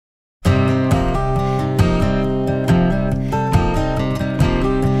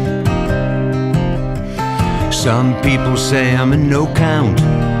Some people say I'm a no count,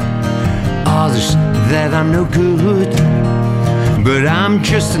 others that I'm no good, but I'm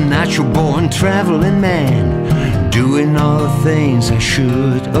just a natural born traveling man, doing all the things I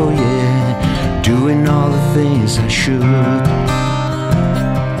should. Oh yeah, doing all the things I should.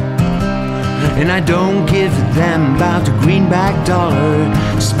 And I don't give a damn about the greenback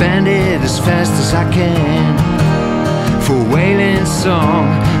dollar, spend it as fast as I can, for a wailing song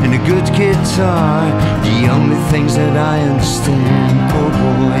and a good guitar, the only things that I understand. Oh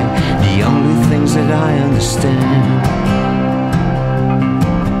boy, the only things that I understand.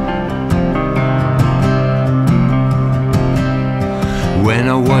 When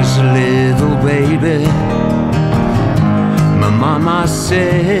I was a little baby, my mama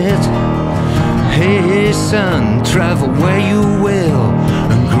said, hey son, travel where you will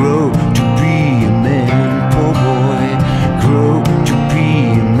and grow to be a man. Poor boy, grow to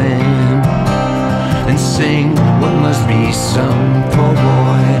be a man, and sing what must be sung. Poor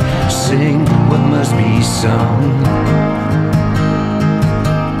boy, sing what must be sung.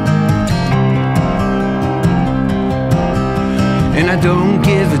 And I don't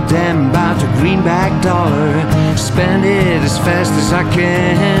give a damn about the greenback dollar, spend it as fast as I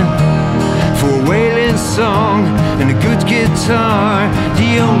can, for a wailing song and a good guitar,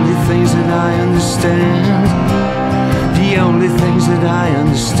 the only things that I understand, the only things that I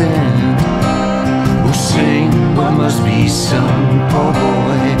understand. Oh, sing what must be sung, poor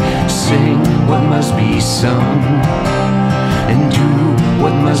boy, sing what must be sung, and do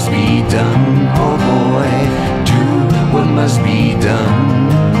what must be done, poor boy, do what must be done.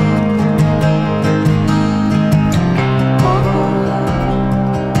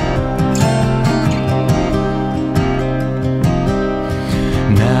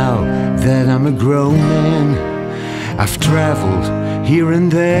 Now that I'm a grown man, I've traveled here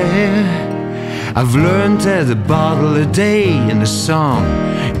and there, I've learned that a bottle a day and a song,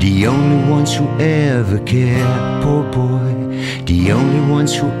 the only ones who ever care. Poor boy, the only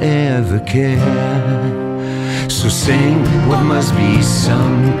ones who ever care. So sing what must be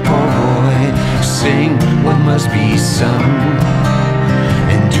sung, poor boy, sing what must be sung,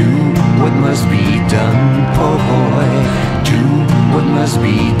 and do what must be done, poor boy, do what must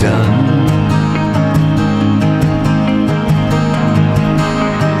be done.